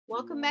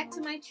Welcome back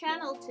to my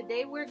channel.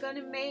 Today we're going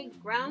to make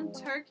ground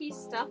turkey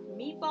stuffed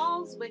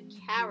meatballs with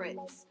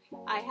carrots.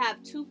 I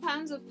have 2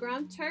 pounds of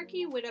ground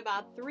turkey with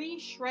about 3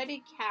 shredded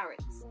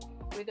carrots.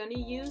 We're going to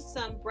use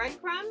some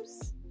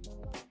breadcrumbs,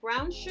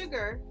 brown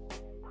sugar,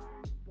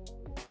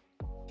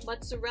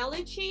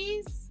 mozzarella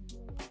cheese,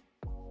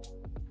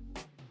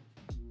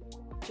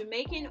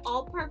 Jamaican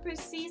all-purpose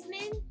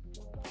seasoning,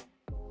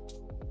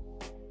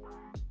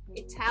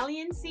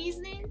 Italian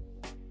seasoning,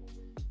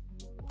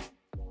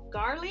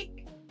 garlic,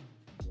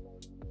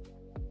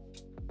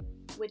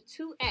 with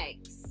 2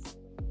 eggs.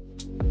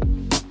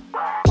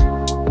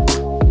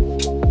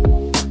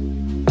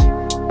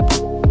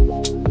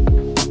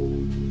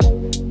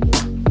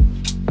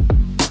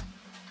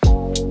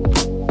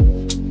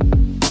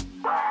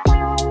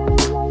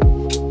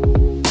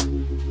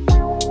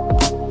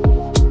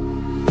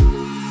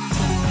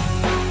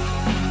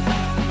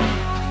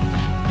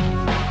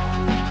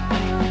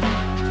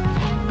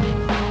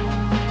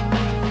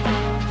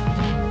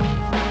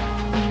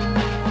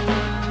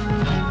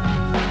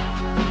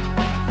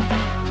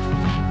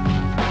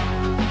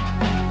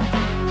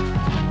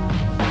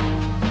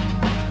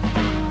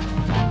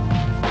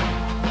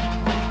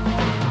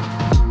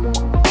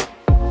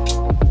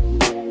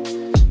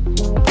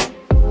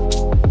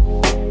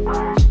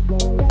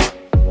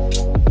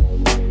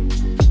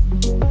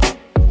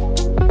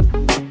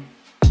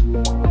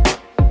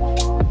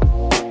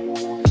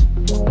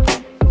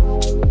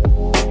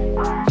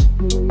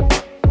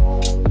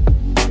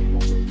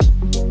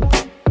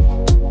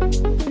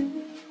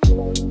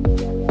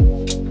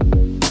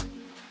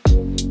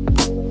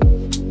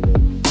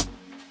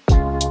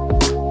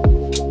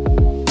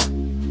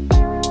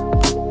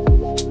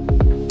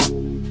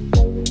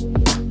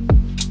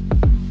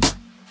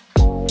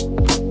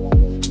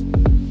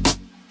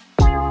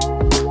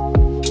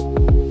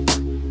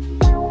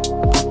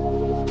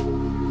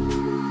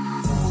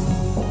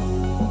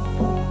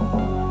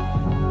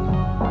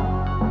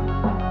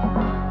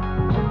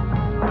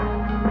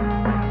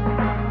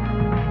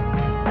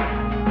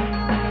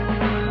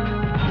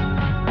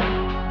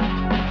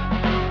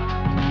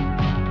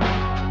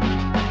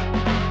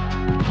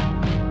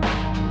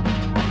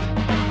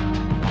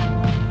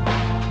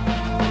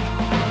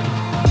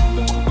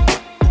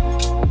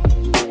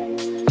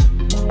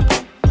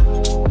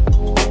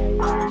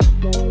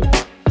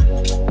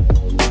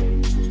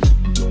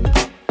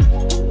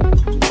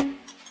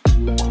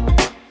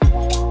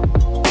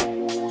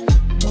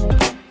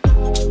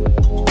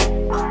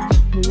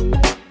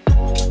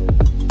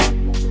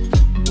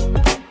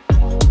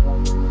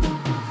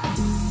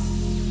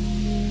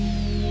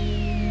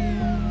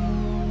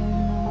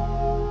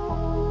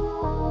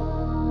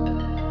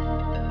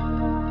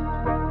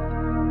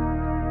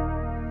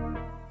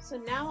 So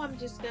now I'm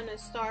just gonna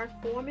start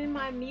forming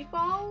my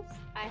meatballs.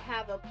 I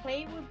have a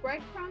plate with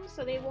breadcrumbs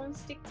so they won't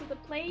stick to the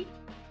plate,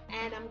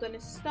 and I'm gonna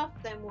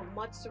stuff them with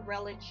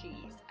mozzarella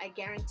cheese. I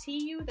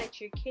guarantee you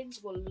that your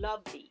kids will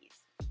love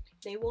these.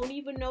 They won't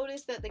even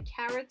notice that the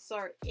carrots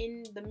are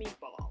in the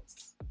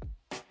meatballs.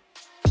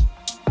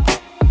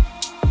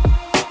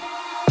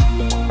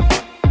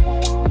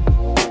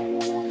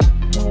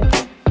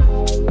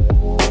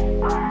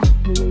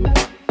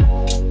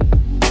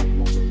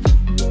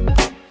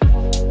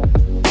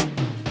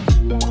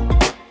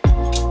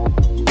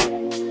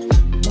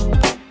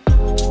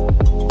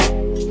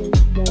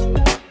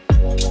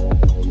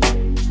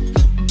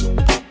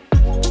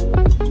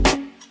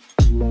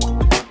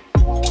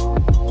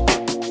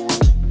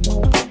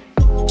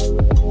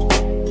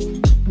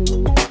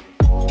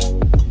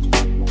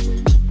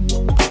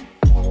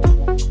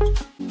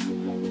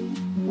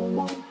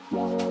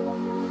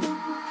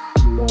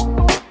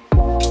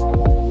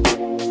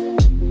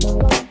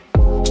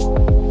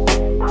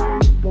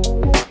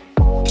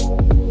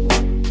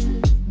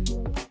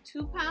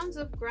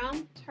 Of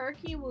ground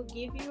turkey will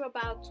give you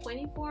about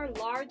 24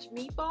 large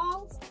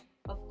meatballs.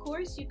 Of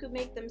course, you could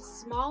make them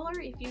smaller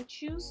if you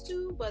choose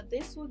to, but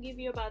this will give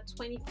you about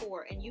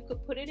 24, and you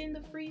could put it in the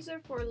freezer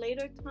for a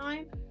later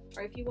time,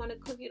 or if you want to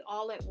cook it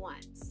all at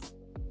once.